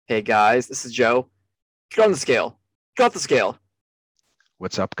Hey guys, this is Joe. Get on the scale. Get off the scale.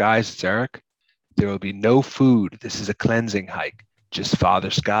 What's up, guys? It's Eric. There will be no food. This is a cleansing hike. Just Father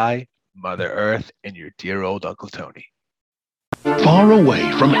Sky, Mother Earth, and your dear old Uncle Tony. Far away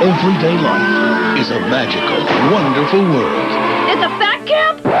from everyday life is a magical, wonderful world. It's a fat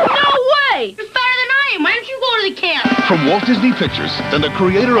camp? No way! It's better than I am. Why don't you go to the camp? From Walt Disney Pictures and the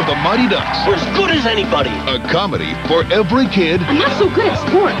creator of the Mighty Ducks. We're as good as anybody. A comedy for every kid. I'm not so good at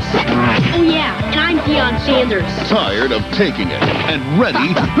sports. Oh yeah, and I'm Deion Sanders. Tired of taking it and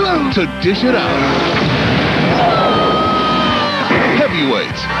ready to dish it out.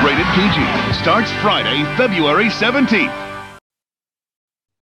 Heavyweights, rated PG, starts Friday, February 17th.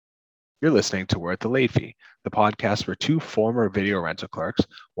 You're listening to Worth the Late Fee, the podcast where two former video rental clerks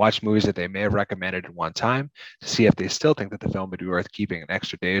watch movies that they may have recommended at one time to see if they still think that the film would be worth keeping an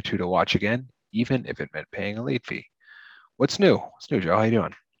extra day or two to watch again, even if it meant paying a late fee. What's new? What's new, Joe? How you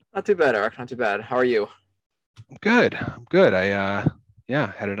doing? Not too bad, Eric. Not too bad. How are you? I'm good. I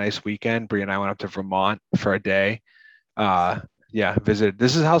had a nice weekend. Bree and I went up to Vermont for a day. Visited.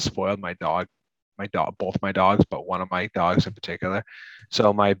 This is how spoiled both my dogs, but one of my dogs in particular.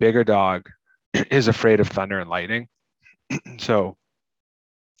 So my bigger dog is afraid of thunder and lightning. So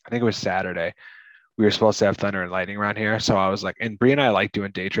I think it was Saturday. We were supposed to have thunder and lightning around here. So I was like, and Bree and I like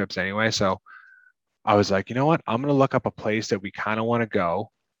doing day trips anyway. So I was like, you know what? I'm going to look up a place that we kind of want to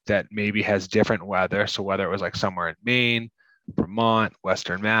go that maybe has different weather. So whether it was like somewhere in Maine, Vermont,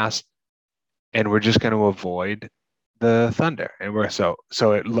 Western Mass, and we're just going to avoid the thunder. And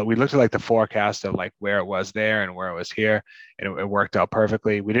we looked at like the forecast of like where it was there and where it was here, and it worked out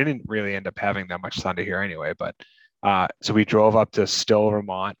perfectly. We didn't really end up having that much thunder here anyway, but so we drove up to Stowe,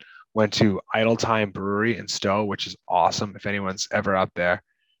 Vermont, went to Idle Time Brewery in Stowe, which is awesome. If anyone's ever up there,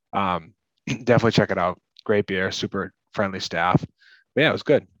 definitely check it out. Great beer, super friendly staff. But yeah, it was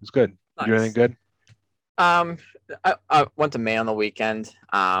good. It was good. Nice. You do anything good? I went to Maine on the weekend,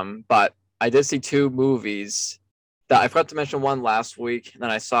 but I did see two movies that I forgot to mention one last week, and then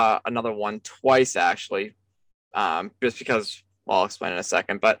I saw another one twice actually, just because. Well, I'll explain in a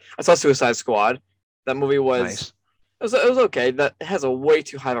second. But I saw Suicide Squad. That movie was Nice. it was okay. That has a way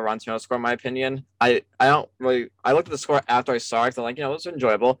too high of a Rotten Tomatoes score in my opinion. I looked at the score after I saw it. I'm like, it was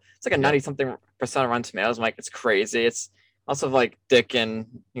enjoyable. It's like a 90-something% Rotten Tomatoes. I'm like, it's crazy. It's also like dick and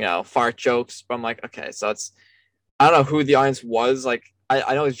fart jokes. But I'm like, okay, so I don't know who the audience was. Like,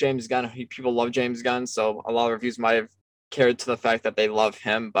 I know it's James Gunn. People love James Gunn, so a lot of reviews might have cared to the fact that they love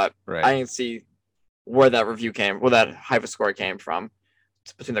him, but Right. I didn't see where that high of a score came from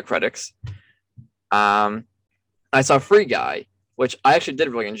between the critics. I saw Free Guy, which I actually did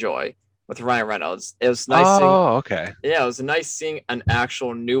really enjoy with Ryan Reynolds. It was nice. Okay. Yeah, it was nice seeing an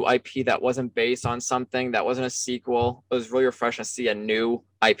actual new IP that wasn't based on something that wasn't a sequel. It was really refreshing to see a new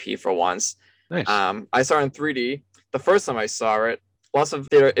IP for once. Nice. I saw it in 3D. The first time I saw it, lots of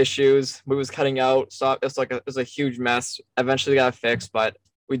theater issues. Movie was cutting out. So it was a huge mess. Eventually got fixed, but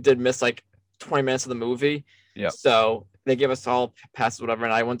we did miss like 20 minutes of the movie. Yeah. So they gave us all passes, whatever,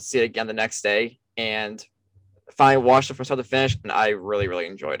 and I went to see it again the next day and finally watched it from start to finish, and I really, really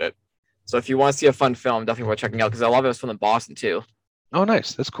enjoyed it. So if you want to see a fun film, definitely worth checking out because a lot of it was filmed in Boston too. Oh,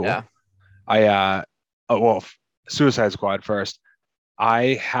 nice. That's cool. Yeah. Suicide Squad first.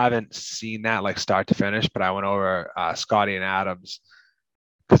 I haven't seen that like start to finish, but I went over Scotty and Adams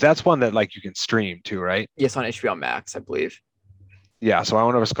because that's one that like you can stream too, right? Yes, on HBO Max, I believe. Yeah. So I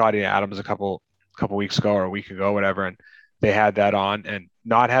went over Scotty and Adams a couple weeks ago or a week ago, whatever, and they had that on. And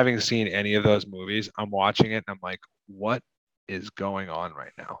not having seen any of those movies, I'm watching it and I'm like, what is going on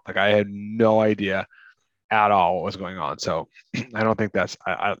right now? Like I had no idea at all what was going on. So I don't think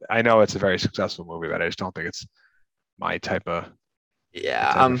I know it's a very successful movie, but I just don't think it's my type of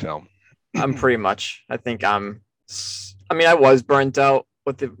film. I'm pretty much. I think I was burnt out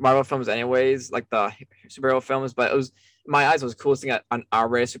with the Marvel films, anyways, like the superhero films. But my eyes was cool seeing an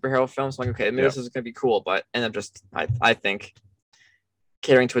R-rated superhero film. So I'm like, okay, maybe this is gonna be cool. But I think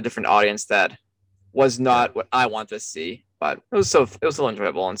catering to a different audience that was not what I wanted to see. But it was still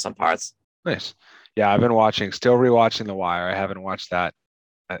enjoyable in some parts. Nice. Yeah, I've been still rewatching The Wire. I haven't watched that.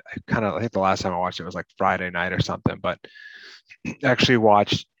 I think the last time I watched it was like Friday night or something, but actually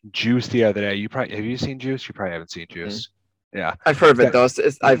watched Juice the other day. Have you seen Juice? You probably haven't seen Juice. Mm-hmm. Yeah. I've heard of it though.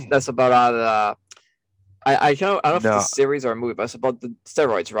 That's about I don't know if it's a series or a movie, but it's about the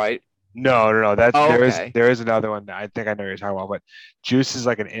steroids, right? No. Okay. There is another one that I think I know what you're talking about, but Juice is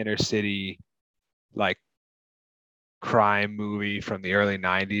like an inner city like crime movie from the early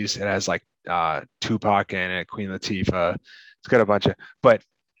 90s. It has like Tupac in it, Queen Latifah. It's got a bunch of, but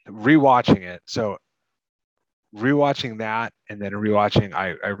rewatching it. So rewatching that and then rewatching,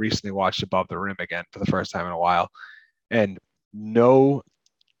 I recently watched Above the Rim again for the first time in a while. And no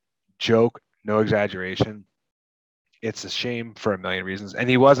joke, no exaggeration. It's a shame for a million reasons. And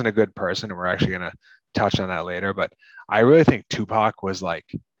he wasn't a good person. And we're actually going to touch on that later. But I really think Tupac was like,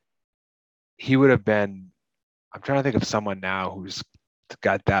 he would have been, I'm trying to think of someone now who's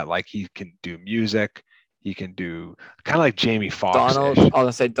got that, like he can do music. He can do kind of like Jamie Foxx. Donald, I was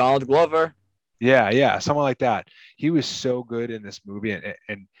gonna say Donald Glover. Yeah, someone like that. He was so good in this movie,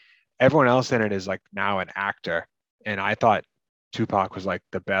 and everyone else in it is like now an actor. And I thought Tupac was like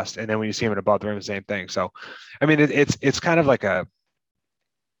the best. And then when you see him in Above the Rim, the same thing. So, I mean, it's kind of like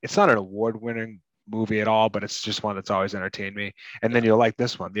it's not an award-winning movie at all, but it's just one that's always entertained me. And then you'll like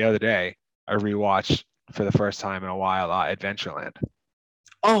this one. The other day, I rewatched for the first time in a while, Adventureland.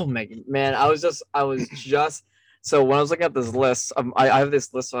 Oh man, I was just so when I was looking at this list, I have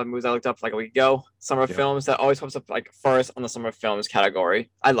this list of movies I looked up like a week ago. Summer films that always pops up like first on the summer films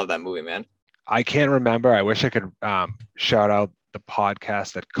category. I love that movie, man. I can't remember. I wish I could shout out the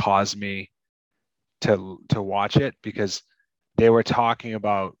podcast that caused me to watch it, because they were talking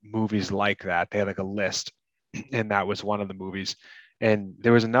about movies like that. They had like a list, and that was one of the movies. And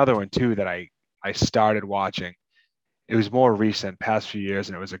there was another one too that I started watching. It was more recent, past few years,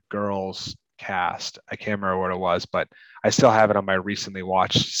 and it was a girls cast. I can't remember what it was, but I still have it on my recently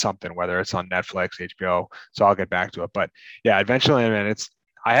watched something, whether it's on Netflix, HBO. So I'll get back to it. But yeah, Adventureland, man,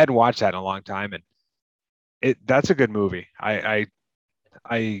 I hadn't watched that in a long time, and that's a good movie. I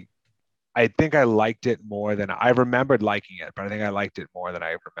think I liked it more than I remembered liking it, but I think I liked it more than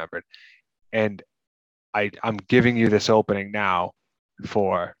I remembered. And I'm giving you this opening now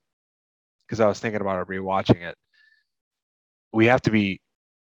because I was thinking about rewatching it. We have to be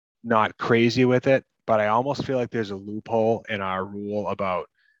not crazy with it, but I almost feel like there's a loophole in our rule about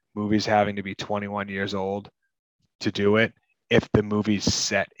movies having to be 21 years old to do it if the movie's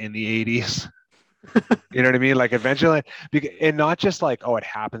set in the 80s. You know what I mean? Like Adventureland, and not just like, oh, it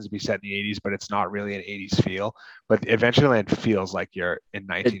happens to be set in the 80s, but it's not really an 80s feel. But Adventureland feels like you're in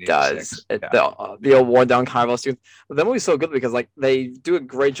 1986. It does. The old worn down carnival scene. But that movie's so good because like they do a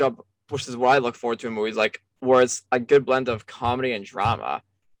great job, which is what I look forward to in movies, like where it's a good blend of comedy and drama.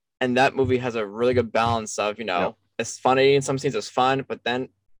 And that movie has a really good balance of, it's funny in some scenes, it's fun, but then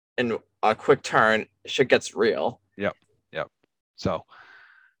in a quick turn, shit gets real. Yep.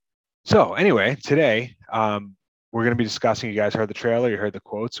 So anyway, today we're going to be discussing, you guys heard the trailer, you heard the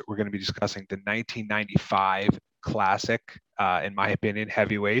quotes. We're going to be discussing the 1995 classic, in my opinion,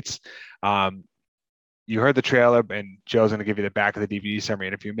 Heavyweights. You heard the trailer, and Joe's going to give you the back of the DVD summary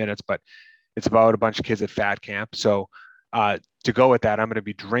in a few minutes, but it's about a bunch of kids at fat camp. So to go with that, I'm going to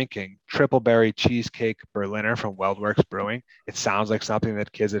be drinking Triple Berry Cheesecake Berliner from WeldWerks Brewing. It sounds like something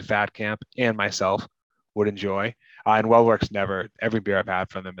that kids at fat camp and myself would enjoy. And WeldWerks every beer I've had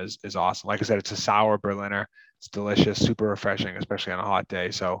from them is awesome. Like I said, it's a sour Berliner. It's delicious, super refreshing, especially on a hot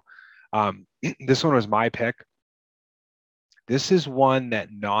day. So this one was my pick. This is one that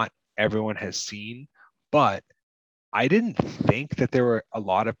not everyone has seen, but I didn't think that there were a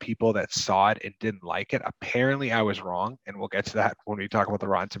lot of people that saw it and didn't like it. Apparently I was wrong, and we'll get to that when we talk about the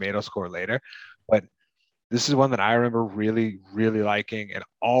Rotten Tomatoes score later. But this is one that I remember really, really liking and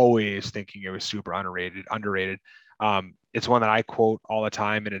always thinking it was super underrated. It's one that I quote all the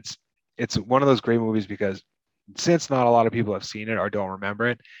time, and it's one of those great movies because since not a lot of people have seen it or don't remember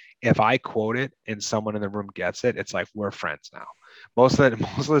it, if I quote it and someone in the room gets it, it's like we're friends now. Most of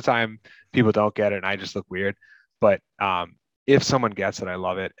the time, people don't get it, and I just look weird. But if someone gets it, I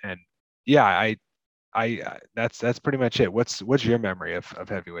love it. And yeah, that's pretty much it. What's your memory of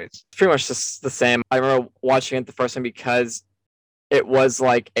Heavyweights? It's pretty much just the same. I remember watching it the first time because it was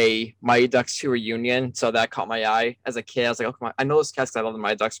like a Mighty Ducks 2 reunion, so that caught my eye as a kid. I was like, oh, come on. I know those cats because I love the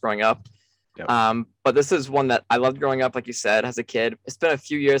Mighty Ducks growing up. Yep. But this is one that I loved growing up, like you said, as a kid. It's been a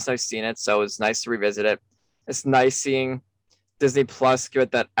few years since I've seen it, so it's nice to revisit it. It's nice seeing Disney Plus give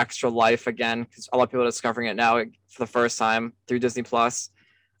it that extra life again, because a lot of people are discovering it now for the first time through Disney Plus.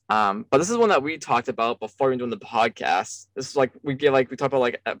 But this is one that we talked about before we were doing the podcast. This is like we talked about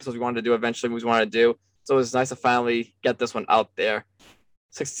like episodes we wanted to do eventually, movies we wanted to do. So it's nice to finally get this one out there.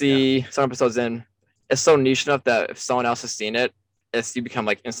 60 some episodes in, it's so niche enough that if someone else has seen it, you become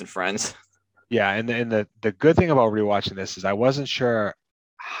like instant friends. Yeah, and the good thing about rewatching this is I wasn't sure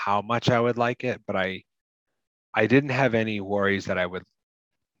how much I would like it, but I didn't have any worries that I would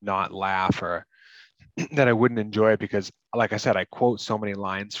not laugh or that I wouldn't enjoy it because, like I said, I quote so many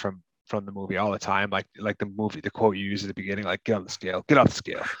lines from the movie all the time. Like the quote you use at the beginning, like get off the scale.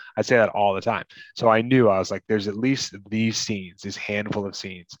 I say that all the time. So I knew, I was like, there's at least these handful of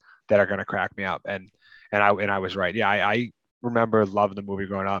scenes that are going to crack me up. And And I was right. Yeah, I remember loving the movie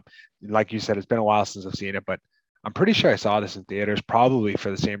growing up. Like you said, it's been a while since I've seen it, but I'm pretty sure I saw this in theaters, probably for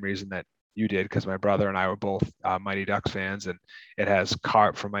the same reason that you did, because my brother and I were both Mighty Ducks fans, and it has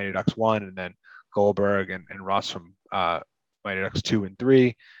Carp from Mighty Ducks 1, and then Goldberg and Russ from Mighty Ducks 2 and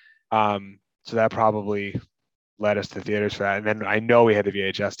 3. So that probably led us to theaters for that. And then I know we had the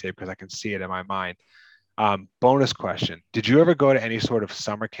VHS tape because I can see it in my mind. Bonus question. Did you ever go to any sort of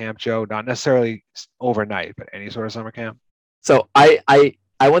summer camp, Joe? Not necessarily overnight, but any sort of summer camp? So I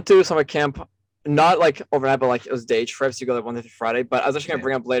went to summer camp, not like overnight, but like it was day trips. You go like Monday through Friday. But I was actually gonna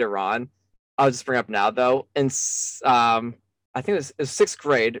bring up later on. I'll just bring up now though. I think it was sixth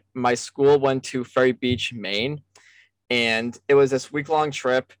grade. My school went to Ferry Beach, Maine, and it was this week-long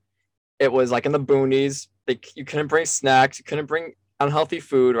trip. It was like in the boonies. You couldn't bring snacks. You couldn't bring unhealthy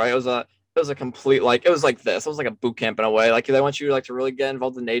food. Right? It was a complete like it was like this. It was like a boot camp in a way. Like they want you like to really get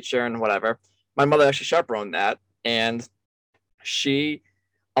involved in nature and whatever. My mother actually chaperoned that, and she,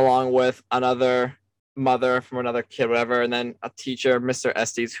 along with another mother from another kid, whatever, and then a teacher, Mr.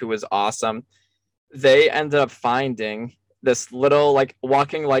 Estes, who was awesome. They ended up finding this little like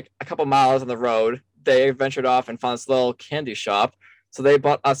walking like a couple miles on the road. They ventured off and found this little candy shop. So they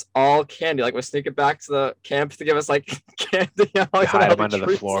bought us all candy. Like we're sneaking back to the camp to give us like candy. Like, hide them under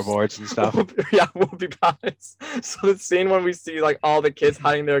the floorboards and stuff. Yeah, we'll be honest. So the scene when we see like all the kids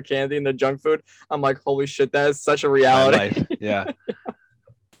hiding their candy and their junk food, I'm like, holy shit, that is such a reality. Yeah.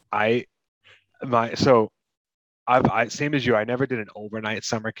 I same as you. I never did an overnight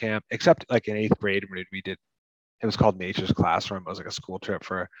summer camp except like in 8th grade when we did. It was called Nature's Classroom. It was like a school trip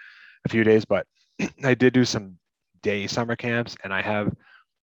for a few days, but I did do some day summer camps, and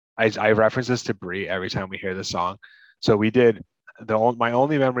I reference this to Bree every time we hear this song. So we did my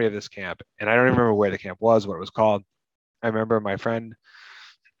only memory of this camp, and I don't even remember where the camp was, what it was called. I remember my friend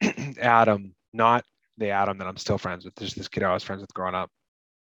Adam, not the Adam that I'm still friends with, just this kid I was friends with growing up.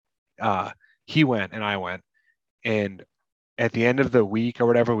 He went and I went, and at the end of the week or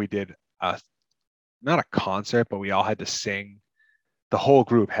whatever, we did not a concert, but we all had to sing. The whole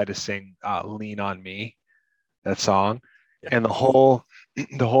group had to sing "Lean on Me," that song, and the whole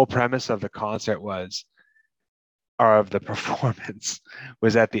premise of the concert was, or of the performance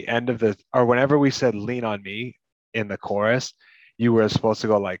was, at the end of or whenever we said "Lean on Me" in the chorus, you were supposed to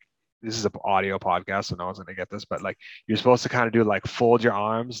go like, this is an audio podcast, so no one's gonna get this, but like you're supposed to kind of do like fold your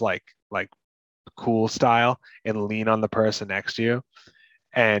arms like cool style and lean on the person next to you.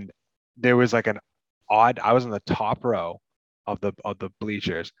 And there was like I was in the top row of the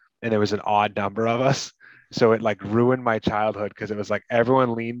bleachers, and there was an odd number of us. So it like ruined my childhood because it was like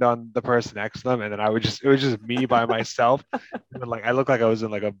everyone leaned on the person next to them, and then it was just me by myself. And like I looked like I was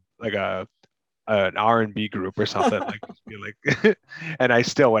in like an R&B group or something. Like and I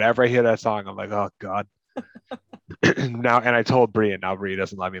still, whenever I hear that song, I'm like, oh God. Now, and I told Bree, and now Bree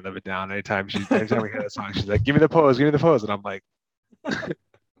doesn't let me live it down. Anytime we hear that song, she's like, give me the pose, and I'm like,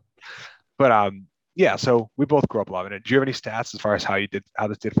 but yeah, so we both grew up loving it. Do you have any stats as far as how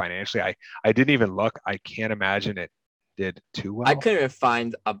this did financially? I didn't even look. I can't imagine it did too well. I couldn't even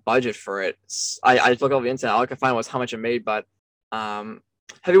find a budget for it. I looked over the internet. All I could find was how much it made, but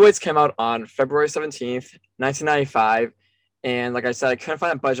Heavyweights came out on February 17th, 1995. And like I said, I couldn't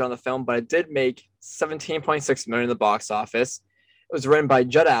find a budget on the film, but it did make $17.6 million in the box office. It was written by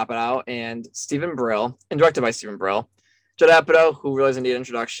Judd Apatow and Stephen Brill, and directed by Stephen Brill. Judd Apatow, who really doesn't need an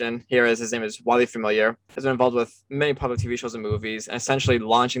introduction here, as his name is widely familiar, has been involved with many public TV shows and movies, and essentially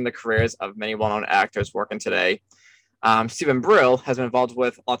launching the careers of many well-known actors working today. Stephen Brill has been involved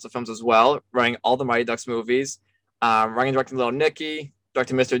with lots of films as well, writing all the Mighty Ducks movies, writing and directing Little Nicky,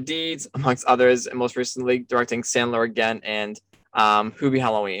 directing Mr. Deeds, amongst others, and most recently directing Sandler again and Hubie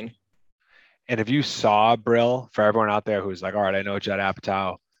Halloween. And if you saw Brill, for everyone out there who's like, all right, I know Judd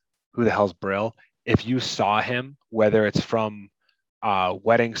Apatow, who the hell's Brill? If you saw him, whether it's from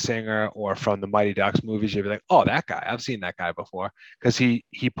Wedding Singer or from the Mighty Ducks movies, you'd be like, oh, that guy, I've seen that guy before. Because he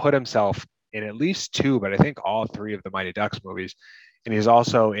put himself in at least 2, but I think all 3 of the Mighty Ducks movies. And he's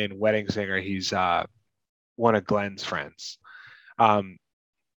also in Wedding Singer. He's one of Glenn's friends.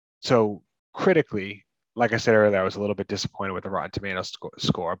 So critically, like I said earlier, I was a little bit disappointed with the Rotten Tomatoes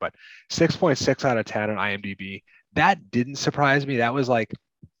score, but 6.6 out of 10 on IMDb. That didn't surprise me. That was like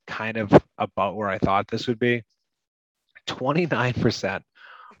kind of about where I thought this would be. 29%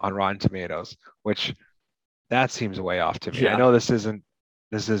 on Rotten Tomatoes, which that seems way off to me. Yeah. I know this isn't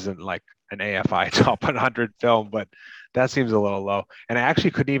like an AFI top 100 film, but that seems a little low. And I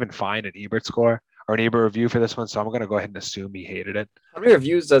actually couldn't even find an Ebert score or an Ebert review for this one, so I'm going to go ahead and assume he hated it. How many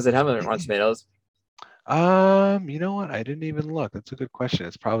reviews does it have on Rotten Tomatoes? You know what? I didn't even look. That's a good question.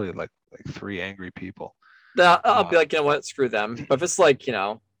 It's probably like three angry people. I'll be like, you know what? Screw them. But if it's like,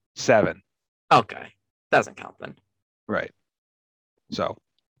 Seven. okay, doesn't count then. Right. So,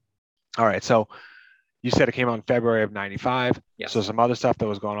 all right. So you said it came out in February of 95. Yes. So some other stuff that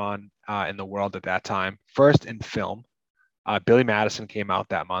was going on in the world at that time. First in film, Billy Madison came out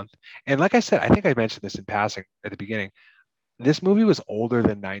that month. And like I said, I think I mentioned this in passing at the beginning. This movie was older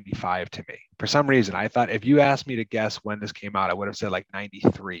than 95 to me. For some reason, I thought if you asked me to guess when this came out, I would have said like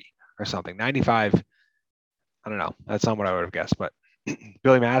 93 or something. 95, I don't know. That's not what I would have guessed. But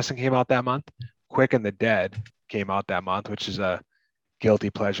Billy Madison came out that month. Quick and the Dead came out that month, which is a guilty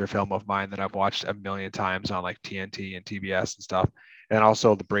pleasure film of mine that I've watched a million times on like TNT and TBS and stuff. And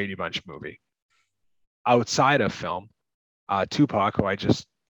also the Brady Bunch movie. Outside of film, Tupac, who I just,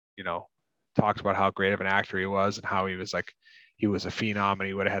 talked about how great of an actor he was and how he was a phenom and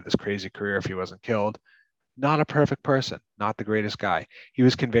he would have had this crazy career if he wasn't killed. Not a perfect person, not the greatest guy. He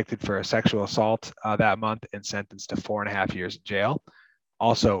was convicted for a sexual assault that month and sentenced to 4.5 years in jail.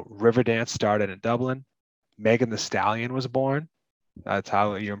 Also, Riverdance started in Dublin. Megan Thee Stallion was born. That's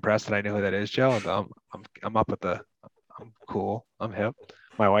how you're impressed that I know who that is, Joe. I'm up with I'm cool. I'm hip.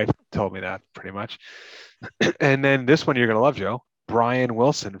 My wife told me that pretty much. And then this one you're gonna love, Joe. Brian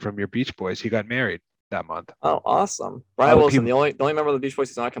Wilson from your Beach Boys. He got married that month. Oh, awesome. Brian Wilson, the only member of the Beach Boys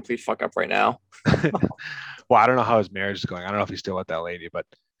who's not a complete fuck up right now. Well, I don't know how his marriage is going. I don't know if he's still with that lady, but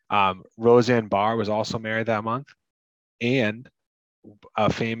Roseanne Barr was also married that month. And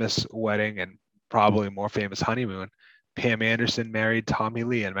a famous wedding and probably more famous honeymoon, Pam Anderson married Tommy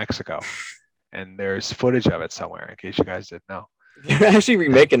Lee in Mexico. And there's footage of it somewhere in case you guys didn't know. They're actually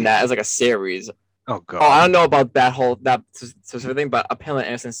remaking that as like a series. Oh, God. Oh, I don't know about that specific thing, but a Pamela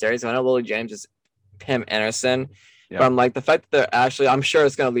Anderson series. I know Lily James is Pam Anderson. Yeah. But I'm like, the fact that they're actually, I'm sure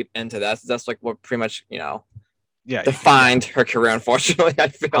it's going to leap into that. That's like what pretty much, defined her career, unfortunately, I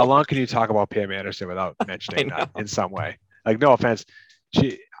feel. How long can you talk about Pam Anderson without mentioning that in some way? Like, no offense,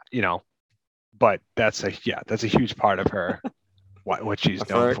 she, but that's a huge part of her, what she's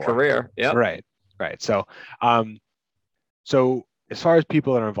done for. Her career. Yeah. Right. So, so as far as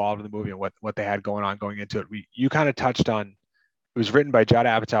people that are involved in the movie and what they had going into it, you kind of touched on, it was written by Judd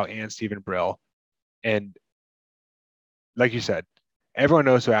Apatow and Stephen Brill. And like you said, everyone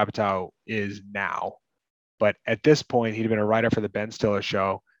knows who Apatow is now. But at this point, he'd been a writer for the Ben Stiller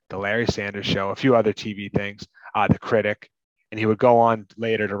Show, the Larry Sanders Show, a few other TV things, The Critic. And he would go on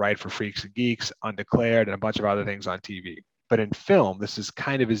later to write for Freaks and Geeks, Undeclared, and a bunch of other things on TV. But in film, this is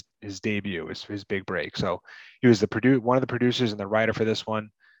kind of his debut, his big break. So he was one of the producers and the writer for this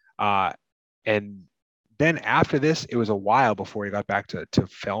one. And then after this, it was a while before he got back to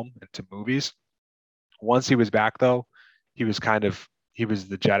film and to movies. Once he was back, though, he was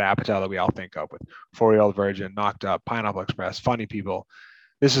the Judd Apatow that we all think of with 4-Year-Old Virgin, Knocked Up, Pineapple Express, Funny People,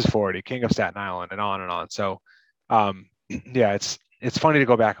 This Is 40, King of Staten Island, and on and on. So, yeah, it's funny to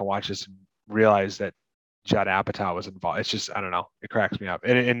go back and watch this and realize that Judd Apatow was involved. It's just, I don't know, it cracks me up.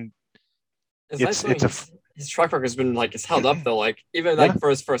 And his track record has been like, it's held up though. Like even like for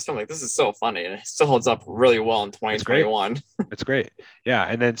his first film, like this is so funny and it still holds up really well in 2021. It's great. Yeah.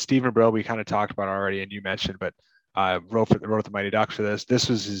 And then Stephen Brill, we kind of talked about already and you mentioned, but wrote the Mighty Ducks for this. This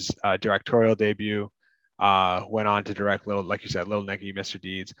was his directorial debut. Went on to direct like you said, Little Nicky, Mr.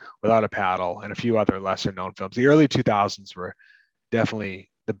 Deeds, Without a Paddle, and a few other lesser known films. The early 2000s were definitely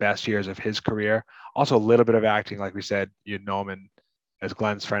the best years of his career. Also a little bit of acting, like we said, you'd know him as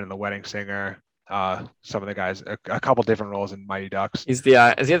Glenn's friend in The Wedding Singer. Some of the guys, a couple different roles in Mighty Ducks. Is he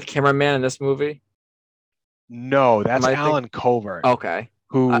the cameraman in this movie? No, that's Alan Covert. Okay.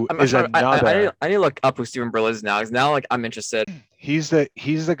 Who is another? I need to look up who Stephen Brill is now, because now like I'm interested. He's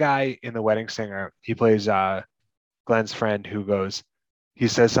the guy in The Wedding Singer. He plays Glenn's friend he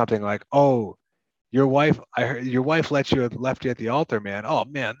says something like, "Oh, your wife left you at the altar, man. Oh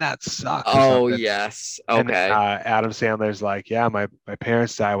man, that sucks." Oh yes. Okay. And, Adam Sandler's like, "Yeah, my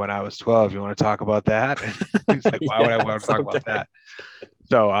parents died when I was 12. You want to talk about that?" And he's like, "Why would I want to talk about that?"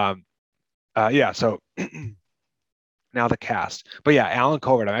 So yeah. So now the cast, but yeah, Alan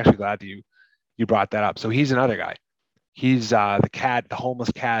Covert. I'm actually glad that you brought that up. So he's another guy. He's the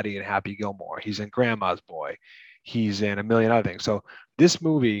homeless caddy in Happy Gilmore. He's in Grandma's Boy. He's in a million other things. So this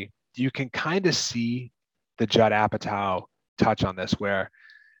movie, you can kind of see the Judd Apatow touch on this, where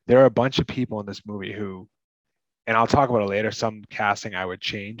there are a bunch of people in this movie who, and I'll talk about it later, some casting I would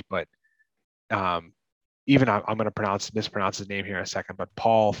change, but even I'm going to mispronounce his name here in a second, but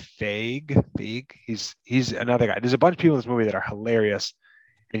Paul Feig, he's another guy. There's a bunch of people in this movie that are hilarious,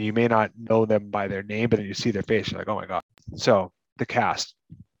 and you may not know them by their name, but then you see their face, you're like, oh my God. So the cast: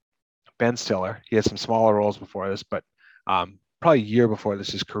 Ben Stiller. He had some smaller roles before this, but probably a year before this,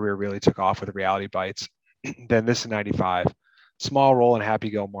 his career really took off with Reality Bites. Then this in 95, small role in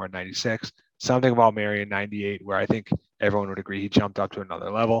Happy Gilmore in 96, Something About Mary in 98, where I think everyone would agree he jumped up to another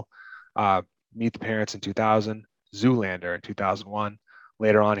level. Meet the Parents in 2000, Zoolander in 2001.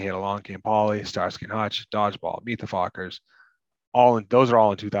 Later on, he had Along Came Polly, Starsky and Hutch, Dodgeball, Meet the Fockers. Those are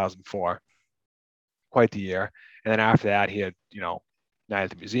all in 2004. Quite the year. And then after that, he had, Night at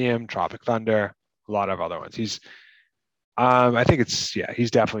the Museum, Tropic Thunder, a lot of other ones. I think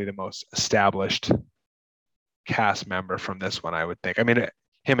he's definitely the most established cast member from this one, I would think. I mean,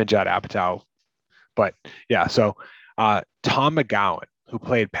 him and Judd Apatow, but yeah. So Tom McGowan, who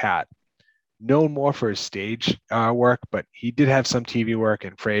played Pat, known more for his stage work, but he did have some TV work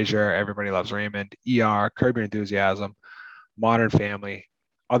in Frasier, Everybody Loves Raymond, ER, Curb Your Enthusiasm, Modern Family,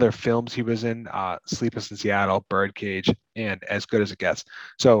 other films he was in, Sleepless in Seattle, Birdcage, and As Good as It Gets.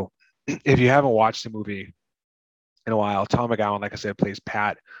 So if you haven't watched the movie in a while, Tom McGowan, like I said, plays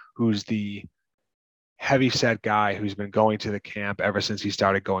Pat, who's the heavy-set guy who's been going to the camp ever since he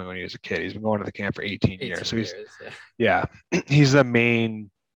started going when he was a kid. He's been going to the camp for 18 years. So he's the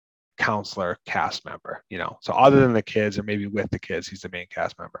main counselor cast member, So other than the kids, or maybe with the kids, he's the main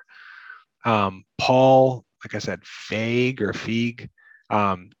cast member. Paul, like I said, Feig,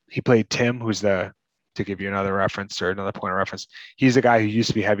 he played Tim, to give you another reference or another point of reference, he's the guy who used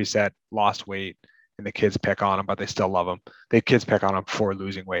to be heavyset, lost weight, and the kids pick on him, but they still love him. The kids pick on him for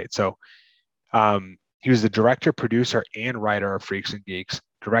losing weight. So he was the director, producer, and writer of Freaks and Geeks,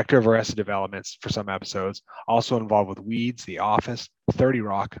 director of Arrested Development for some episodes, also involved with Weeds, The Office, 30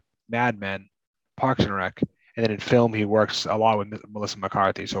 Rock, Mad Men, Parks and Rec, and then in film he works a lot with Melissa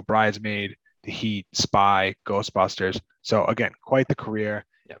McCarthy. So Bridesmaid, The Heat, Spy, Ghostbusters. So again, quite the career.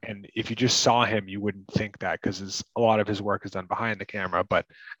 Yep. And if you just saw him, you wouldn't think that because a lot of his work is done behind the camera, but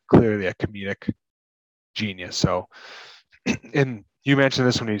clearly a comedic genius. So, and you mentioned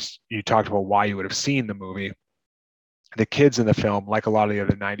this when you talked about why you would have seen the movie. The kids in the film, like a lot of the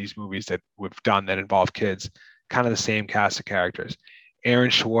other 90s movies that we've done that involve kids, kind of the same cast of characters.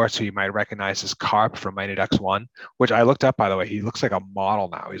 Aaron Schwartz, who you might recognize as Carp from Mighty Ducks 1, which I looked up, by the way. He looks like a model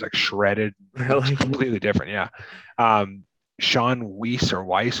now. He's like shredded. Really? Completely different, yeah. Sean Weiss,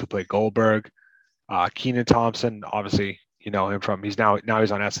 who played Goldberg. Kenan Thompson, obviously, you know him from, he's on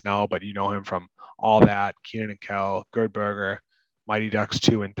SNL, but you know him from All That, Kenan and Kel, Gerd Berger, Mighty Ducks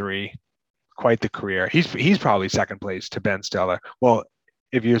 2 and 3. Quite the career. He's probably second place to Ben Stiller. Well,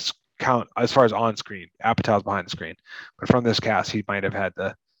 if you count as far as on screen, Apatow's behind the screen, but from this cast, he might have had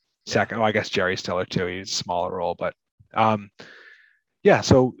the second. Well, I guess Jerry Stiller too. He's a smaller role, but yeah.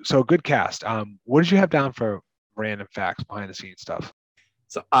 So good cast. What did you have down for random facts, behind the scenes stuff?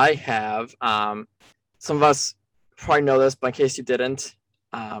 So I have some of us probably know this, but in case you didn't,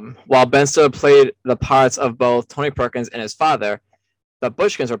 while Ben Stiller played the parts of both Tony Perkins and his father, the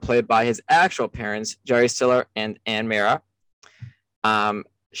Bushkins were played by his actual parents, Jerry Stiller and Ann Mara.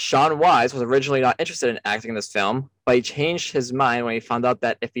 Sean Wise was originally not interested in acting in this film, but he changed his mind when he found out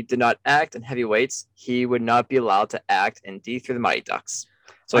that if he did not act in Heavyweights, he would not be allowed to act in D through the Mighty Ducks.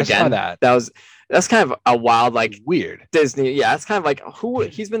 So again, that's kind of a wild, like, weird Disney. Yeah, it's kind of like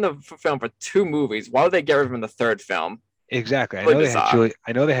he's been in the film for 2 movies. Why would they get rid of him in the 3rd film? Exactly. I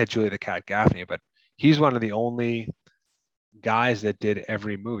know they had Julie the Cat Gaffney, but he's one of the only guys that did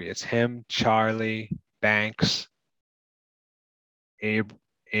every movie. It's him, Charlie, Banks,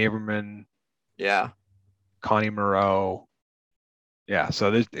 Aberman, yeah, Connie Moreau, yeah.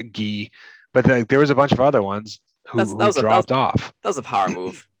 So there's Guy, but there was a bunch of other ones who dropped off. That was a power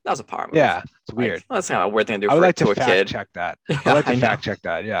move. Yeah, it's weird. That's kind of a weird thing to do. I would like to fact kid. check that. Yeah, I'd like to fact check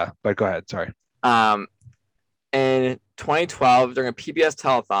that. Yeah, but go ahead. Sorry. In 2012, during a PBS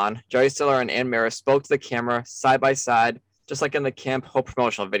telethon, Jerry Stiller and Ann Mara spoke to the camera side by side, just like in the Camp Hope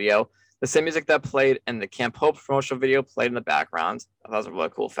promotional video. The same music that played in the Camp Hope promotional video played in the background. That was a really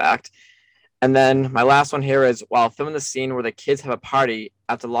cool fact. And then my last one here is, while filming the scene where the kids have a party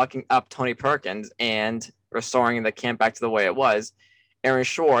after locking up Tony Perkins and restoring the camp back to the way it was, Aaron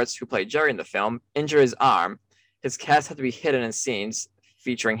Schwartz, who played Jerry in the film, injured his arm. His cast had to be hidden in scenes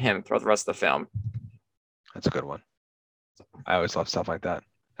featuring him throughout the rest of the film. That's a good one. I always love stuff like that.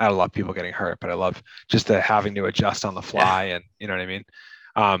 I don't love people getting hurt, but I love just the having to adjust on the fly, and you know what I mean?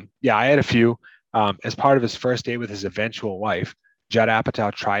 Yeah, I had a few. As part of his first date with his eventual wife, Judd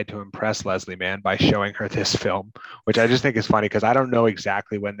Apatow tried to impress Leslie Mann by showing her this film, which I just think is funny because I don't know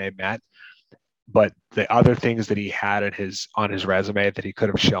exactly when they met, but the other things that he had on his resume that he could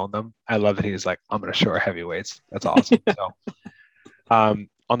have shown them, I love that he was like, I'm going to show her Heavyweights. That's awesome. So,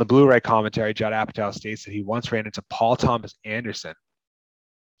 on the Blu-ray commentary, Judd Apatow states that he once ran into Paul Thomas Anderson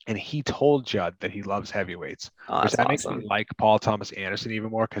and he told Judd that he loves heavyweights, Oh, which that's that makes me awesome. like Paul Thomas Anderson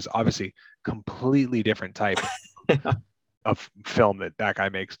even more, because obviously completely different type of film that guy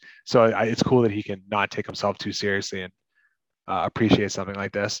makes. So it's cool that he can not take himself too seriously and appreciate something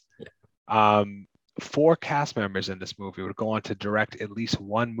like this. Um, 4 cast members in this movie would go on to direct at least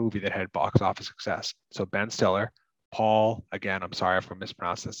one movie that had box office success. So Ben Stiller, Paul, again, I'm sorry if I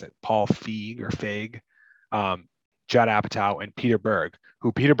mispronounced this, Paul Feig, Judd Apatow, and Peter Berg,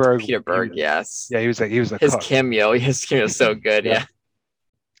 who Peter Berg, Peter Berg, yes. yeah, he was the His cook. cameo is so good. Yeah. Yeah.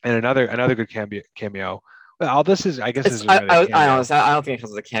 And another good cameo. Well, this is, I guess, It's, this is another cameo. I honestly, I don't think it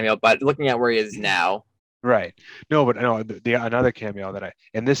comes as a cameo, but looking at where he is now, Right. No, but no, the another cameo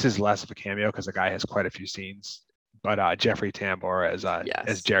and this is less of a cameo because the guy has quite a few scenes, but Jeffrey Tambor as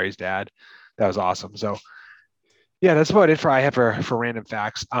yes. Jerry's dad, that was awesome. So yeah, that's about it I have for random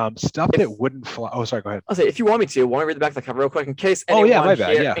facts. Stuff that wouldn't fly. Oh, sorry, go ahead. I'll say if you want me to, want to read the back of the cover real quick in case Oh anyone yeah, my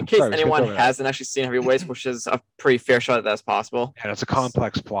bad. here, Yeah. in case Sorry, anyone hasn't actually seen Heavyweights, which is a pretty fair shot at that as possible. And it's a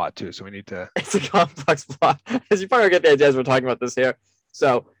complex plot too, so we need to. It's a complex plot, as you probably get the idea as we're talking about this here.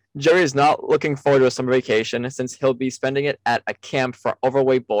 So Jerry is not looking forward to a summer vacation since he'll be spending it at a camp for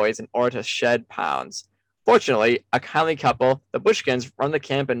overweight boys in order to shed pounds. Fortunately, a kindly couple, the Bushkins, run the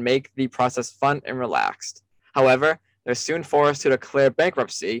camp and make the process fun and relaxed. However, they're soon forced to declare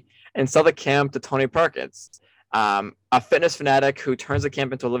bankruptcy and sell the camp to Tony Perkins, a fitness fanatic who turns the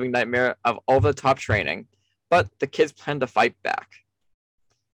camp into a living nightmare of over-the-top training. But the kids plan to fight back.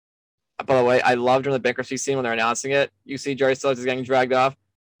 By the way, I love during the bankruptcy scene when they're announcing it. You see Jerry Stiller is getting dragged off.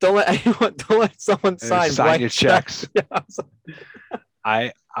 Don't let someone sign your checks.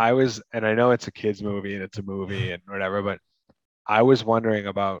 Yeah. I was, and I know it's a kids movie and it's a movie and whatever, but I was wondering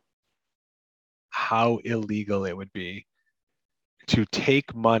about how illegal it would be to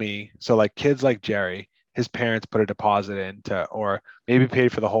take money. So like kids like Jerry, his parents put a deposit into, or maybe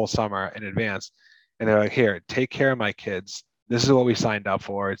paid for the whole summer in advance, and they're like, here, take care of my kids. This is what we signed up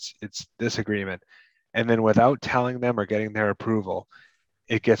for. It's this agreement. And then without telling them or getting their approval,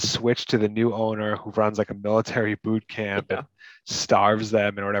 it gets switched to the new owner who runs like a military boot camp and starves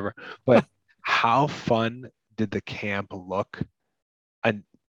them and whatever. But how fun did the camp look and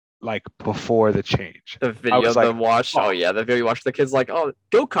like before the change? The video like, the watch. Oh yeah, the video you watch the kids like, oh,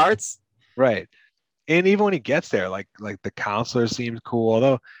 go-karts. Right. And even when he gets there, like the counselor seems cool,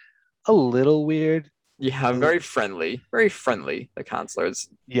 although a little weird. Yeah, very friendly. Very friendly, the counselors.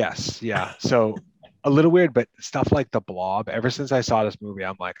 Yes, yeah. So a little weird, but stuff like the Blob, ever since I saw this movie,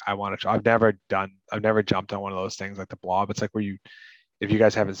 I'm like, I want to try. I've never jumped on one of those things like the Blob. It's like where if you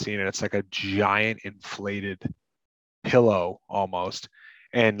guys haven't seen it, it's like a giant inflated pillow almost.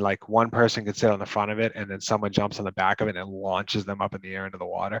 And like one person could sit on the front of it and then someone jumps on the back of it and launches them up in the air into the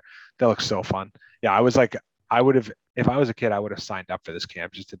water. That looks so fun. Yeah, I was like, if I was a kid, I would have signed up for this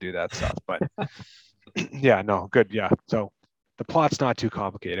camp just to do that stuff. But yeah, no, good. Yeah. So the plot's not too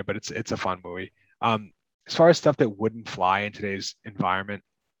complicated, but it's a fun movie. As far as stuff that wouldn't fly in today's environment,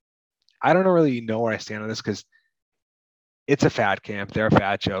 I don't really know where I stand on this because it's a fat camp. There are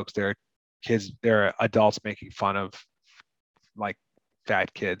fat jokes. There are kids. There are adults making fun of like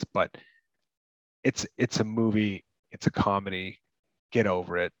fat kids, but it's a movie. It's a comedy. Get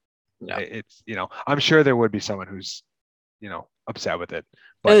over it. Yeah. It's I'm sure there would be someone who's upset with it.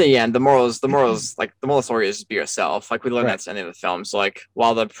 But in the end, the morals, like the moral story is just be yourself. Like we learned that's the end of the film. So like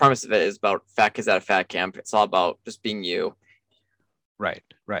while the premise of it is about fat kids at a fat camp, it's all about just being you. Right.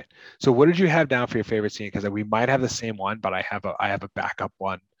 So what did you have down for your favorite scene? Because we might have the same one, but I have a backup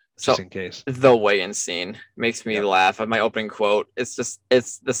one just in case. The weigh-in scene makes me laugh. My opening quote. The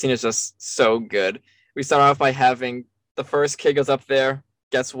scene is just so good. We start off by having the first kid goes up there,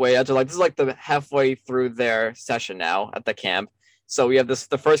 gets weighed out to this is like the halfway through their session now at the camp. So we have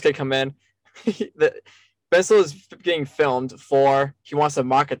the first kid come in. Ben Stiller is getting filmed he wants to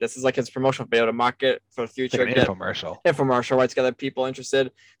market this. It's like his promotional video to market for the future. Like an infomercial, right? To get people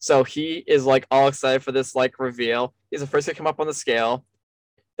interested. So he is like all excited for this like reveal. He's the first kid to come up on the scale.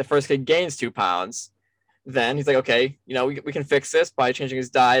 The first kid gains 2 pounds. Then he's like, okay, we can fix this by changing his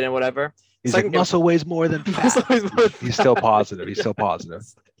diet and whatever. He's like, muscle weighs more than fat. He's still positive.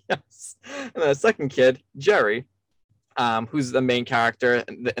 Yes. And then the second kid, Jerry, who's the main character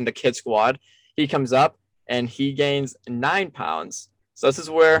in the kid squad, he comes up and he gains 9 pounds. So this is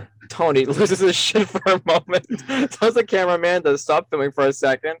where Tony loses his shit for a moment. Tells the cameraman to stop filming for a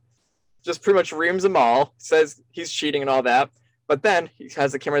second. Just pretty much reams them all. Says he's cheating and all that. But then he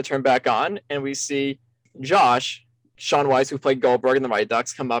has the camera turn back on and we see Josh, Sean Weiss, who played Goldberg in the Mighty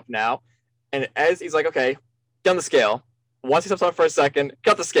Ducks, come up now. And as he's like, okay, get on the scale. Once he steps on for a second,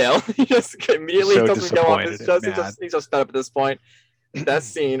 cut the scale. He just immediately doesn't go up. He's just fed up at this point. that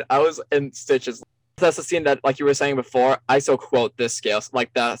scene, I was in stitches. That's the scene that, like you were saying before, I still quote this scale,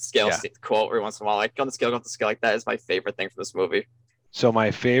 like that scale Yeah. quote every once in a while. Like, on the scale, go off the scale. Like, that is my favorite thing from this movie. So my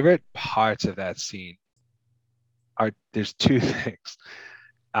favorite parts of that scene are there's two things.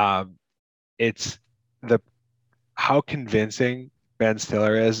 Um, it's the how convincing Ben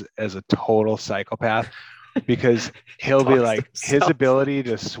Stiller is as a total psychopath, because he'll be Talks to like his himself. ability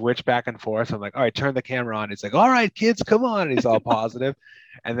to switch back and forth. I'm like, all right, turn the camera on. He's like, all right, kids, come on. And he's all positive.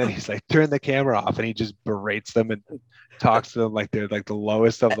 And then he's like, turn the camera off, and he just berates them and talks to them like they're like the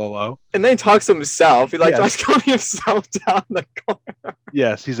lowest of the low. And then he talks to himself. He like Yes. tries calming himself down the corner.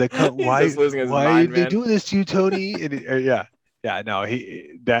 Yes, he's like, He's why, just losing his why mind, are they man. doing this to you, Tony? And yeah, no,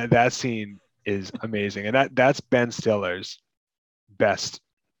 that scene is amazing, and that's Ben Stiller's best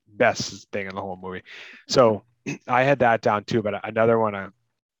thing in the whole movie. So I had that down too, but another one,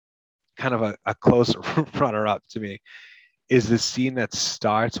 kind of a close runner up to me, is the scene that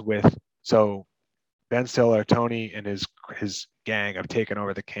starts with, so Ben Stiller, Tony, and his gang have taken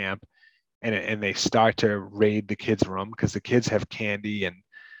over the camp, and they start to raid the kids' room because the kids have candy and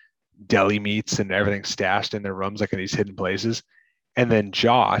deli meats and everything stashed in their rooms, like in these hidden places. And then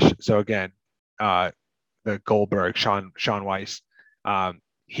Josh, so again, the Goldberg, Sean Weiss,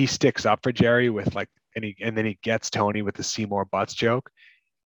 he sticks up for Jerry with like, and then he gets Tony with the Seymour Butts joke,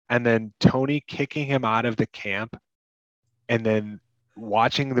 and then Tony kicking him out of the camp, and then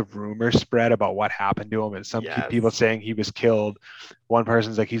watching the rumor spread about what happened to him, and some Yes. people saying he was killed. One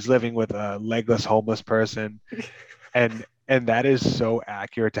person's like, he's living with a legless homeless person, and that is so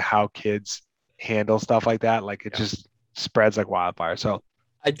accurate to how kids handle stuff like that. Like, it just spreads like wildfire. So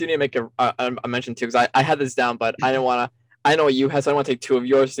I do need to make a mention too, because I had this down, but I didn't want to. I know what you had, so I want to take two of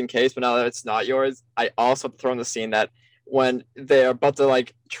yours just in case. But now that it's not yours, I also throw in the scene that when they're about to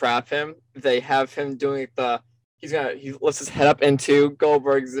like trap him, they have him doing he lifts his head up into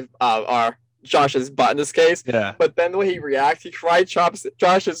Goldberg's or Josh's butt in this case. yeah, But then the way he reacts, he karate chops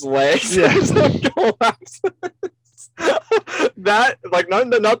Josh's legs. Yeah. That, like, not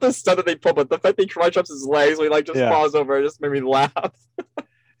the stuff that they pull, but the fact that he karate chops his legs, when he like just Yeah. falls over, it just made me laugh.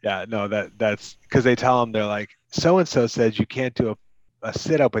 yeah, no, that's because they tell him, they're like, so and so says you can't do a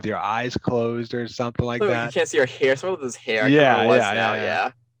sit up with your eyes closed or something like You that. can't see her hair. Something with his hair. I can't Yeah, remember what it was yeah, now,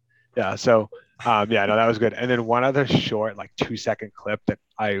 yeah. Yeah, so yeah, no, that was good. And then one other short, like 2-second clip that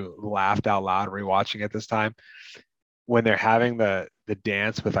I laughed out loud rewatching it this time, when they're having the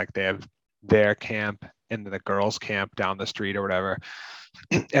dance with, like, they have their camp and the girls' camp down the street or whatever.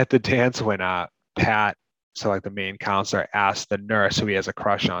 At the dance, when Pat, so like the main counselor, asked the nurse who he has a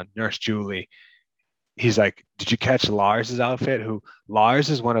crush on, Nurse Julie, he's like, did you catch Lars's outfit? Who Lars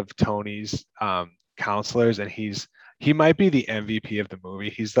is one of Tony's counselors, and he might be the MVP of the movie.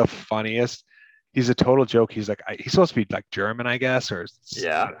 He's the funniest. He's a total joke. He's like, he's supposed to be like German, I guess, or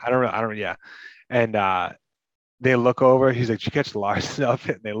Yeah. I don't know. Yeah. And they look over. He's like, did you catch Lars's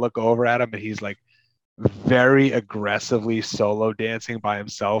outfit? And they look over at him, and he's like very aggressively solo dancing by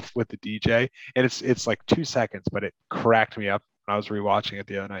himself with the DJ. And it's like 2 seconds, but it cracked me up when I was rewatching it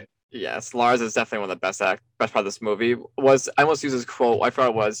the other night. Yes, Lars is definitely one of the best part of this movie. I almost used his quote. I thought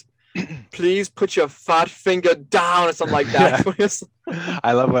it was, "Please put your fat finger down," or something like that.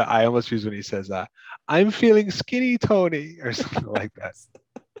 I love what I almost use when he says, "I'm feeling skinny, Tony," or something like that.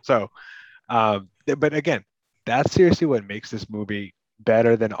 So, but again, that's seriously what makes this movie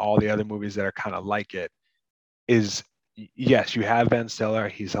better than all the other movies that are kind of like it. Is, yes, you have Ben Stiller,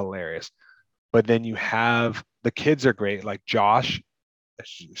 he's hilarious, but then you have the kids are great, like Josh.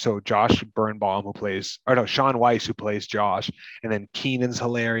 So Josh Birnbaum, Sean Weiss, who plays Josh, and then Keenan's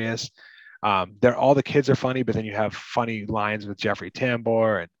hilarious. The kids are funny, but then you have funny lines with Jeffrey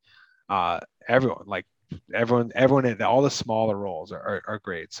Tambor and everyone in all the smaller roles are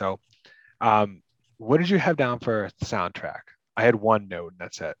great. So, what did you have down for the soundtrack? I had one note, and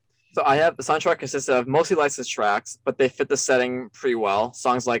that's it. So I have the soundtrack consists of mostly licensed tracks, but they fit the setting pretty well.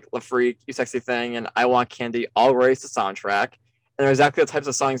 Songs like "La Freak," "You Sexy Thing," and "I Want Candy" all raise the soundtrack. And they're exactly the types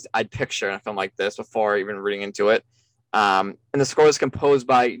of songs I'd picture in a film like this before even reading into it. And the score is composed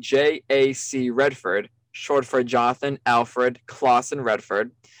by J.A.C. Redford, short for Jonathan Alfred Clausen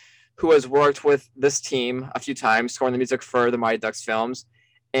Redford, who has worked with this team a few times, scoring the music for the Mighty Ducks films,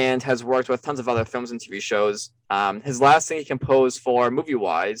 and has worked with tons of other films and TV shows. His last thing he composed for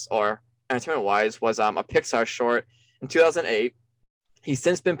movie-wise or entertainment-wise was a Pixar short in 2008. He's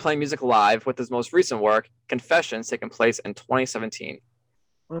since been playing music live with his most recent work, Confessions, taking place in 2017.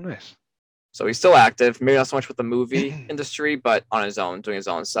 Oh, nice. So he's still active, maybe not so much with the movie industry, but on his own, doing his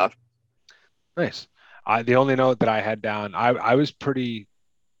own stuff. Nice. The only note that I had down, I was pretty.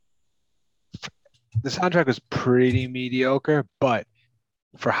 The soundtrack was pretty mediocre, but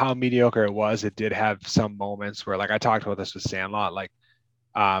for how mediocre it was, it did have some moments where, like I talked about this with Sandlot,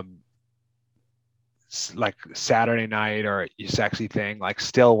 um, like Saturday Night or You Sexy Thing, like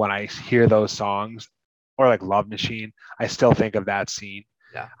still when I hear those songs, or like Love Machine, I still think of that scene.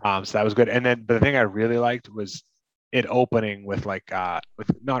 Yeah. So that was good. And then, but the thing I really liked was it opening with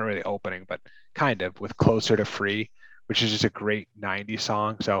with not really opening, but kind of with Closer to Free, which is just a great 90s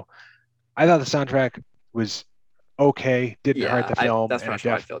song. So I thought the soundtrack was okay, didn't hurt Yeah, the film, that's and pretty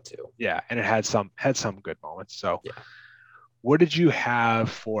it much how I feel too. yeah, and it had some good moments. So Yeah. what did you have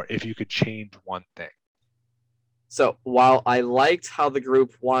for if you could change one thing? So while I liked how the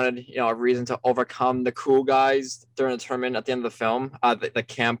group wanted, a reason to overcome the cool guys during the tournament at the end of the film, the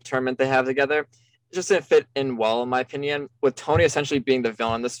camp tournament they have together, it just didn't fit in well, in my opinion. With Tony essentially being the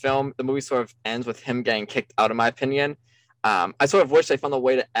villain in this film, the movie sort of ends with him getting kicked out, in my opinion. I sort of wish they found a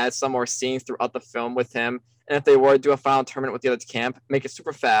way to add some more scenes throughout the film with him. And if they were to do a final tournament with the other camp, make it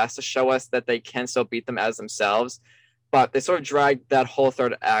super fast to show us that they can still beat them as themselves. But they sort of dragged that whole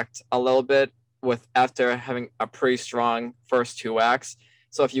third act a little bit with after having a pretty strong first two acts.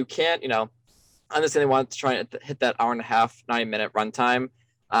 So if you can't, I understand they want to try and hit that hour and a half, 90-minute runtime.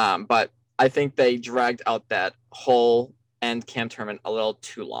 But I think they dragged out that whole end camp tournament a little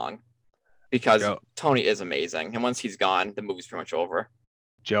too long because Tony is amazing. And once he's gone, the movie's pretty much over.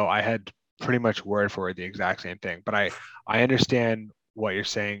 Joe, I had pretty much word for word the exact same thing, but I understand what you're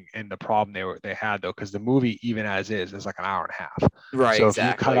saying and the problem they had though, because the movie even as is like an hour and a half. Right. So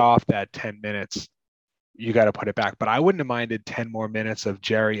exactly. If you cut off that 10 minutes, you got to put it back. But I wouldn't have minded 10 more minutes of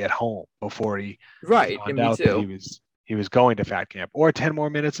Jerry at home before he found out that he was going to fat camp, or 10 more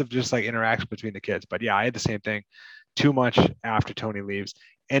minutes of just like interaction between the kids. But yeah, I had the same thing. Too much after Tony leaves.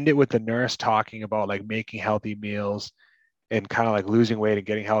 End it with the nurse talking about like making healthy meals and kind of like losing weight and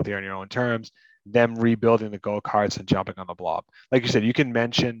getting healthier on your own terms, them rebuilding the go-karts and jumping on the blob. Like you said, you can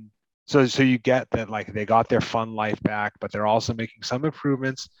mention, so you get that like they got their fun life back, but they're also making some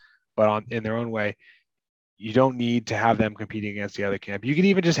improvements, but in their own way. You don't need to have them competing against the other camp. You can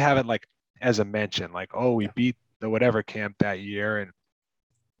even just have it like as a mention, like, oh, we beat the whatever camp that year and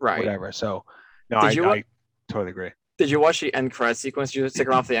whatever. So no, I totally agree. Did you watch the end credit sequence? Did you stick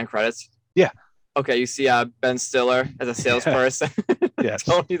around for the end credits? Yeah. Okay, you see Ben Stiller as a salesperson. Yes.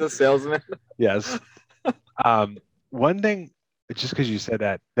 Tony the salesman. Yes. One thing, just because you said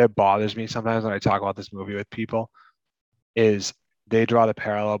that bothers me sometimes when I talk about this movie with people, is they draw the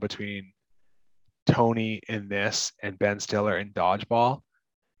parallel between Tony in this and Ben Stiller in Dodgeball,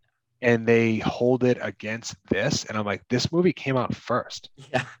 and they hold it against this. And I'm like, this movie came out first.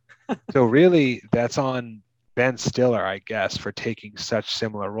 Yeah. So really, that's on Ben Stiller, I guess, for taking such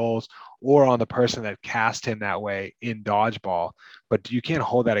similar roles, or on the person that cast him that way in Dodgeball. But you can't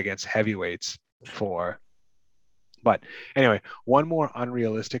hold that against heavyweights for. But anyway, one more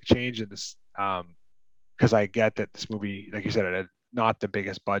unrealistic change in this, because I get that this movie, like you said, it had not the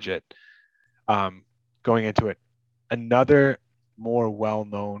biggest budget. Going into it, another more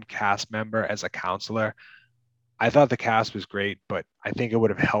well-known cast member as a counselor. I thought the cast was great, but I think it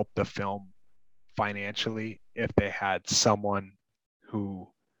would have helped the film financially if they had someone who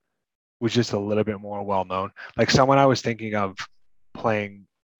was just a little bit more well-known. Like someone I was thinking of playing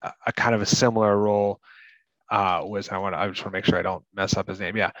a kind of a similar role I just want to make sure I don't mess up his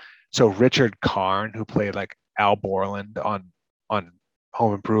name. Yeah. So Richard Karn, who played like Al Borland on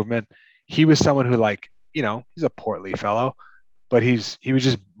Home Improvement, he was someone who he's a portly fellow, but he was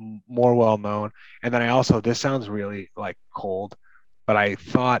just more well known. And then this sounds really like cold, but I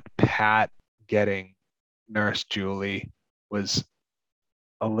thought Pat getting Nurse Julie was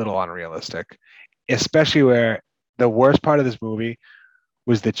a little unrealistic, especially where the worst part of this movie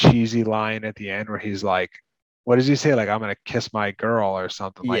was the cheesy line at the end where he's like, what does he say? Like, I'm going to kiss my girl or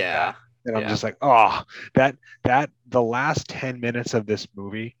something like that. And I'm just like, oh, that the last 10 minutes of this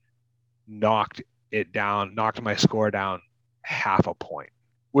movie knocked my score down half a point,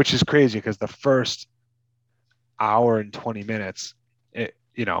 which is crazy because the first hour and 20 minutes,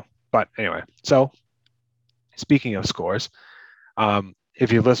 but anyway. So speaking of scores,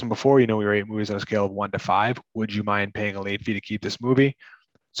 if you've listened before, we rate movies on a scale of 1 to 5. Would you mind paying a late fee to keep this movie?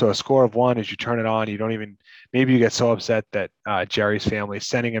 So a score of 1 is you turn it on. Maybe you get so upset that Jerry's family is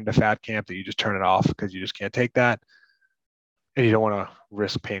sending him to fat camp that you just turn it off because you just can't take that. And you don't want to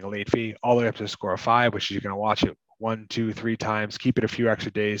risk paying a late fee. All the way up to a score of 5, which is you're going to watch it 1, 2, 3 times, keep it a few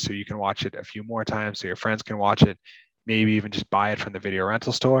extra days so you can watch it a few more times so your friends can watch it, maybe even just buy it from the video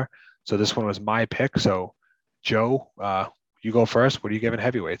rental store. So this one was my pick. So Joe, you go first. What are you giving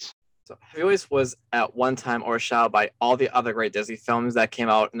Heavyweights? So Heavyweights was at one time overshadowed by all the other great Disney films that came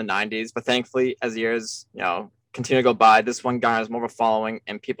out in the 90s. But thankfully, as years, continue to go by, this one garners more of a following,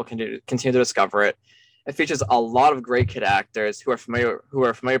 and people continue to discover it. It features a lot of great kid actors who are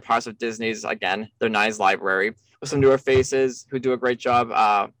familiar parts of Disney's, again, their '90s library, with some newer faces who do a great job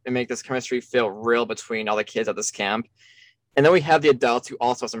and make this chemistry feel real between all the kids at this camp. And then we have the adults who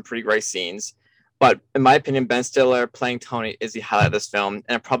also have some pretty great scenes. But in my opinion, Ben Stiller playing Tony is the highlight of this film,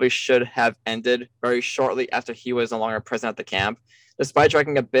 and it probably should have ended very shortly after he was no longer present at the camp. Despite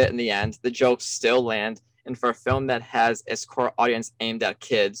dragging a bit in the end, the jokes still land, and for a film that has its core audience aimed at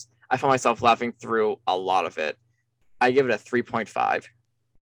kids, I found myself laughing through a lot of it. I give it a 3.5.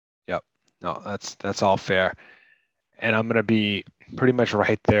 Yep. No, that's all fair. And I'm going to be pretty much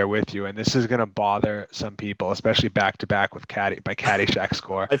right there with you. And this is going to bother some people, especially back to back with my Caddyshack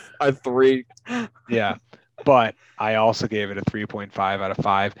score. A 3. Yeah. But I also gave it a 3.5 out of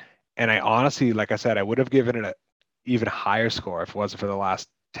 5. And I honestly, like I said, I would have given it an even higher score if it wasn't for the last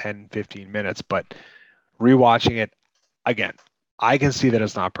 10, 15 minutes. But rewatching it again, I can see that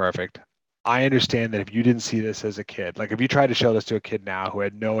it's not perfect. I understand that if you didn't see this as a kid, like if you tried to show this to a kid now who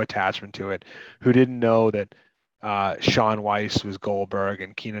had no attachment to it, who didn't know that Sean Weiss was Goldberg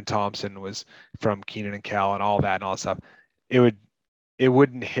and Kenan Thompson was from Kenan and Kel and all that stuff, it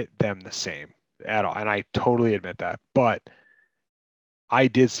wouldn't hit them the same at all. And I totally admit that. But I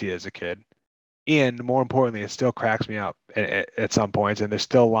did see it as a kid. And more importantly, it still cracks me up at some points. And there's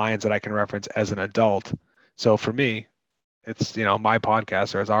still lines that I can reference as an adult. So for me, it's, my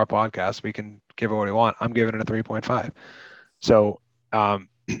podcast or it's our podcast. We can give it what we want. I'm giving it a 3.5. So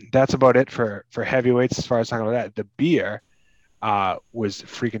that's about it for heavyweights as far as talking about that. The beer was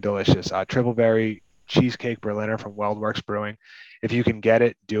freaking delicious. Triple berry cheesecake Berliner from WeldWerks Brewing. If you can get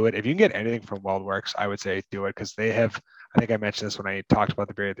it, do it. If you can get anything from WeldWerks, I would say do it, because they have, I think I mentioned this when I talked about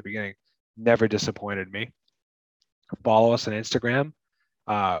the beer at the beginning, never disappointed me. Follow us on Instagram.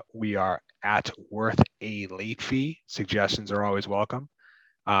 We are at Worth a Late Fee. Suggestions are always welcome.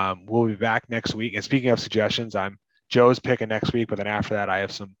 We'll be back next week. And speaking of suggestions, I'm Joe's picking next week, but then after that, I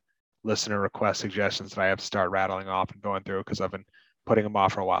have some listener request suggestions that I have to start rattling off and going through because I've been putting them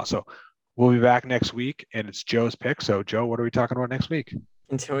off for a while. So we'll be back next week, and it's Joe's pick. So Joe, what are we talking about next week?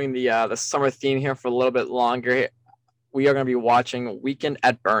 Continuing the summer theme here for a little bit longer, we are going to be watching Weekend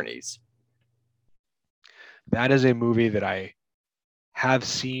at Bernie's. That is a movie that I have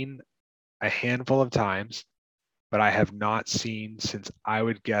seen a handful of times, but I have not seen since, I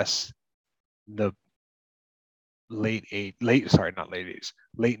would guess, the late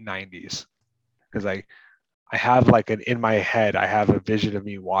 90s, because I have in my head, I have a vision of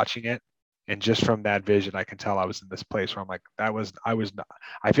me watching it, and just from that vision, I can tell I was in this place where I'm like,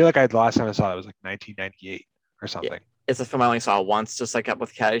 I feel like the last time I saw it was like 1998 or something. Yeah. It's a film I only saw once, just like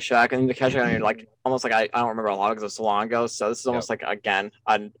with Caddyshack, and the Caddyshack, almost like I don't remember a lot because it was so long ago. So this is almost like, again,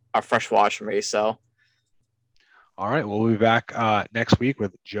 a fresh watch for me. So, all right, we'll be back next week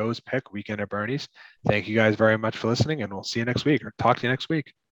with Joe's pick, Weekend at Bernie's. Thank you guys very much for listening, and we'll see you next week, or talk to you next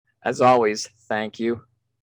week. As always, thank you.